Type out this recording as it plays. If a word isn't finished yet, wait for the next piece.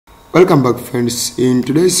Welcome back, friends. In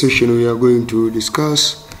today's session we are going to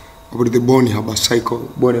discuss about the Boni-Haber cycle.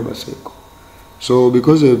 So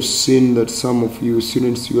because I've seen that some of you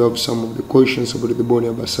students, you have some of the questions about the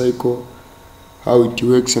Boni-Haber cycle, how it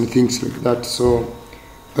works and things like that, so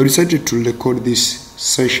I decided to record this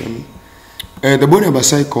session. The Boni-Haber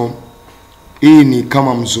cycle hii ni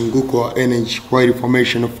kama mzunguko wa energy while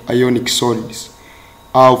formation of ionic solids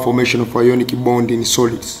or formation of ionic bond in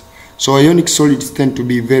solids. So ionic solids tend to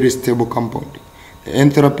be very stable compound. The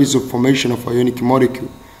enthalpies of formation of ionic molecule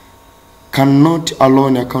cannot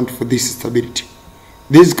alone account for this stability.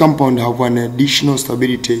 These compounds have an additional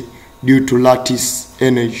stability due to lattice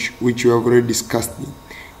energy, which we have already discussed,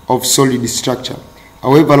 of solid structure.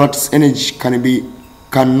 However, lattice energy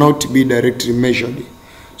cannot be directly measured.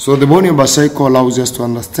 So the Boni-Haber cycle allows us to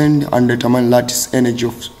understand and determine lattice energy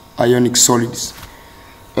of ionic solids.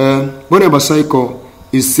 Boni-Haber cycle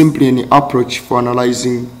is simply an approach for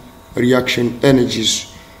analyzing reaction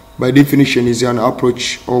energies. By definition, is an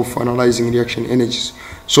approach of analyzing reaction energies.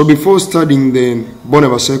 So before studying the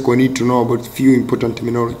Boni-Haber cycle, we need to know about few important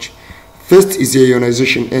terminology. First is the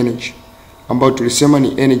ionization energy. About tulisema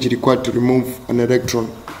ni energy required to remove an electron.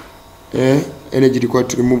 Energy required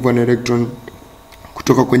to remove an electron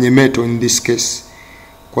kutoka kwenye metal in this case.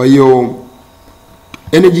 Kwa hiyo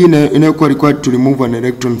energy inayokuwa required to remove an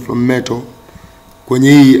electron from metal,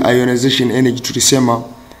 kwenye hii ionization energy tulisema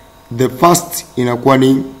the first inakuwa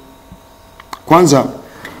ni kwanza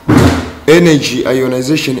energy,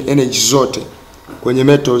 ionization energy zote kwenye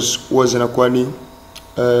metals huwa zinakuwa ni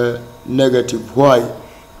negative. Why?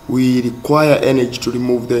 We require energy to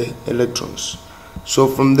remove the electrons. So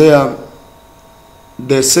from there,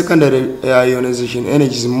 the secondary ionization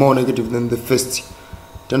energy is more negative than the first.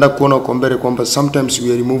 Tenda kuona kwa mbele kwamba sometimes we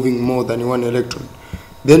are removing more than one electron.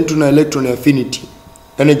 Then tuna electron affinity.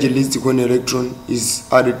 Energy released when electron is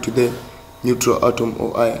added to the neutral atom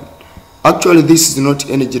or ion. Actually, this is not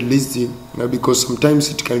energy released because sometimes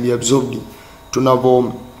it can be absorbed.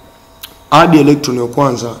 Tunavo add electron ya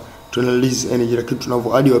kwanza tuna release energy, lakini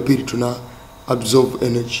tunavo add ya pili tuna absorb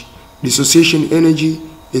energy. Dissociation energy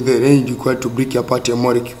is the energy required to break apart a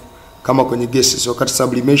molecule kama kwenye gases. Wakati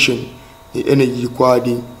sublimation ni energy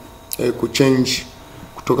required kuchange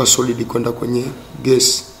kutoka solid kwenda kwenye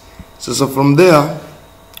gas. So from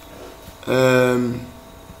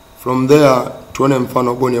there tuone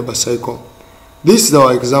mfano Boni-Haber cycle. This is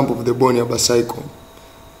our example of the Boni-Haber cycle,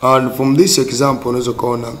 and from this example unaweza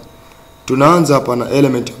kuona tunaanza hapa na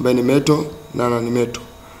element ambayo ni metal na non-metal.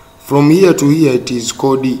 From here to here it is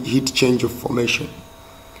called heat change of formation,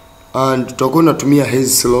 and tutakuwa tunatumia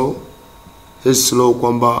Hess law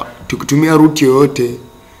kwamba tukitumia route yoyote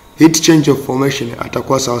heat change of formation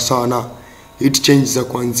atakuwa sawa na heat change za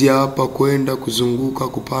kuanzia hapa kwenda kuzunguka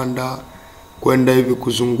kupanda kwenda hivi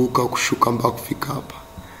kuzunguka kushuka mpaka kufika hapa.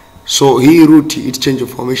 So hii route heat change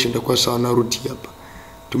of formation itakuwa sawa na route hapa.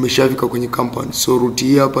 Tumeshafika kwenye compound. So route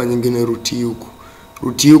hii hapa, nyingine route hii huku.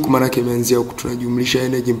 Route hii huku maana yake imeanzia huku, tunajumlisha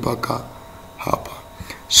energy mpaka hapa.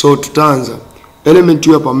 So tutaanza element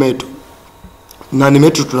hii hapa metal. Na ni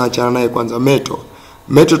metal tunaachana naye kwanza.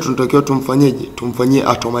 Metal tunatakiwa tumfanyeje? Tumfanyie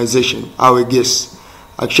atomization awe gas.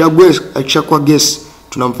 Akishakuwa gas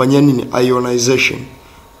tunamfanyia nini? Ionization.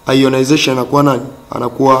 Ionization anakuwa nani?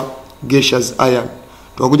 Anakuwa gaseous ion.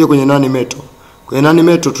 Tunakuja kwenye nani metal. Kwenye nani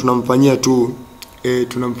metal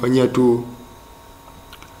tunamfanyia tu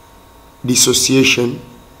dissociation.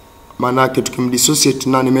 Maana yake tukimdissociate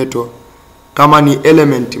nani metal kama ni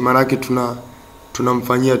element, maana yake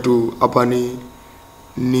tunamfanyia tu hapa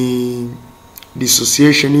ni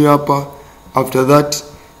dissociation hiyo hapa. After that,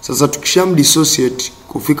 sasa tukishamdissociate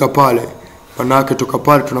kufika pale, maana yake toka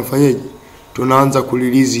pale tunafanyaje? Tunaanza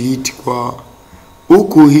kurelease heat kwa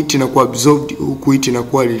huku, heat inakuwa absorbed, huku heat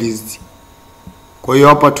inakuwa released. Kwa hiyo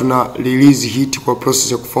hapa tuna release heat kwa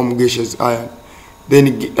process ya kuform gaseous ion.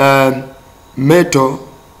 Then metal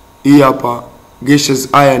hii hapa, gaseous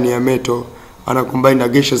ion ya metal ana combine na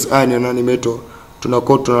gaseous ion ya nani metal,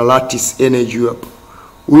 tunakuwa tuna lattice energy hapa.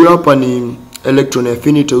 Huyu hapa ni electron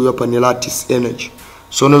affinity, huyu hapa ni lattice energy.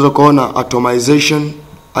 So unaweza kuona atomization,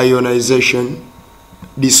 ionization,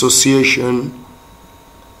 dissociation,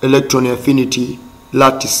 electron affinity,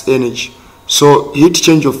 lattice energy. So heat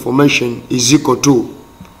change of formation is equal to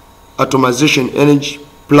atomization energy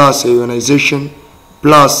plus ionization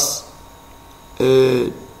plus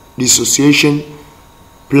dissociation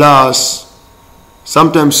plus,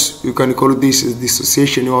 sometimes you can call this as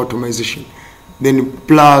dissociation or atomization, then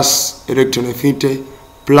plus electron affinity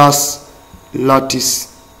plus lattice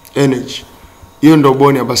energy. Hiyo ndio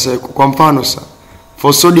Boni-Haber cycle. Kwa mfano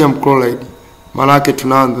for sodium chloride Maana yake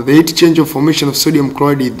tunaanza the heat change of formation of sodium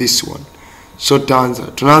chloride is this one. So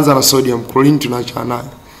tunaanza na sodium chlorine, tunaachana nayo.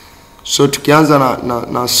 So tukianza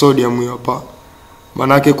na sodium hiyo hapa,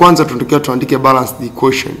 maana yake kwanza tunatakiwa tuandike balanced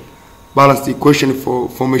equation for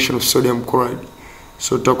formation of sodium chloride.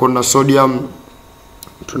 So tutakuwa na sodium,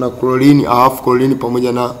 tuna chlorine, half chlorine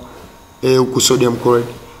pamoja na huku sodium chloride.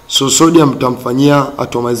 So sodium tutamfanyia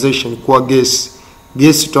atomization kwa gas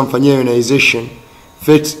tutamfanyia ionization,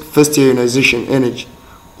 first ionization energy.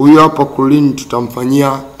 Huyu hapa chlorine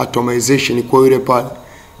tutamfanyia atomization kwa yule pale.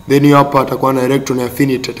 Then hiyo hapa atakuwa na electron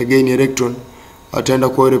affinity, atagain electron, ataenda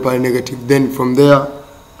kwa yule pale negative. Then from there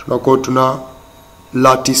tunakuwa tuna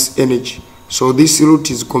lattice energy. So this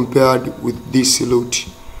route is compared with this route.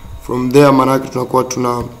 From there maana yake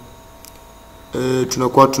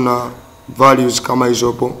tunakuwa tuna values kama hizo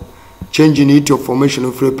hapo. Change in heat of formation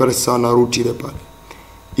of free particles na route ile pale.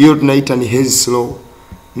 Hiyo tunaita ni Hess law.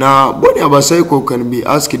 Na body haba cycle can be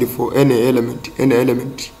asked for any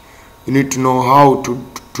element. You need to know how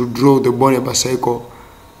to draw the body haba cycle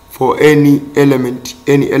for any element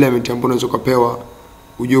ambayo unaweza kupewa,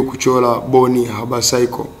 ujue kuchora body haba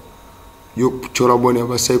cycle. Ujue kuchora body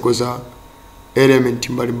haba cycle za element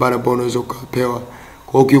mbalimbali ambazo unaweza kupewa.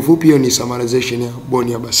 Kwa kifupi hiyo ni summarization ya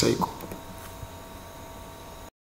body haba cycle.